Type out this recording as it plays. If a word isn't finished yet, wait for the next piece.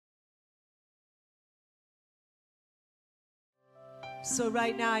So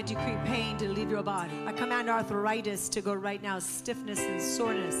right now I decree pain to leave your body. I command arthritis to go right now. Stiffness and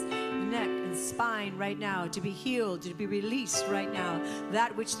soreness, neck and spine right now to be healed, to be released right now.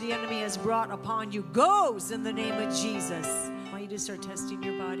 That which the enemy has brought upon you goes in the name of Jesus. I want you to start testing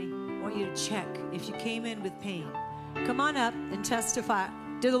your body. I want you to check if you came in with pain. Come on up and testify.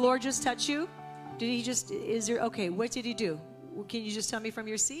 Did the Lord just touch you? Did he just, is there, okay, what did he do? Can you just tell me from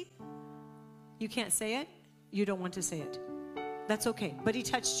your seat? You can't say it? You don't want to say it. That's okay. But he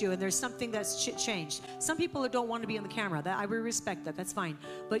touched you, and there's something that's changed. Some people don't want to be on the camera. I will respect that. That's fine.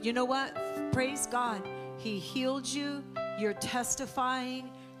 But you know what? Praise God. He healed you. You're testifying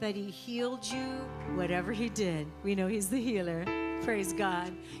that he healed you. Whatever he did, we know he's the healer. Praise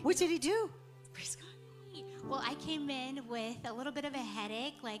God. What did he do? Praise God. Well, I came in with a little bit of a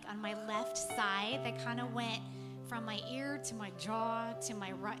headache, like on my left side, that kind of went from my ear to my jaw to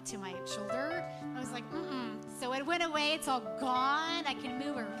my right to my shoulder. I was like, So it went away. It's all gone. I can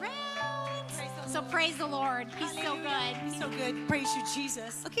move around. So praise the Lord. He's so good. He's so good. Praise you,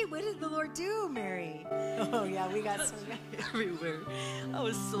 Jesus. Okay, what did the Lord do, Mary? Oh yeah, we got some everywhere. I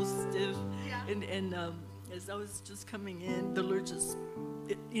was so stiff, and as I was just coming in, the Lord just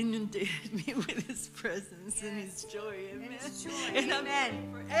inundated me with His presence and His joy. Amen. And Amen.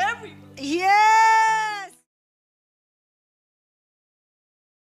 For everybody. Yeah.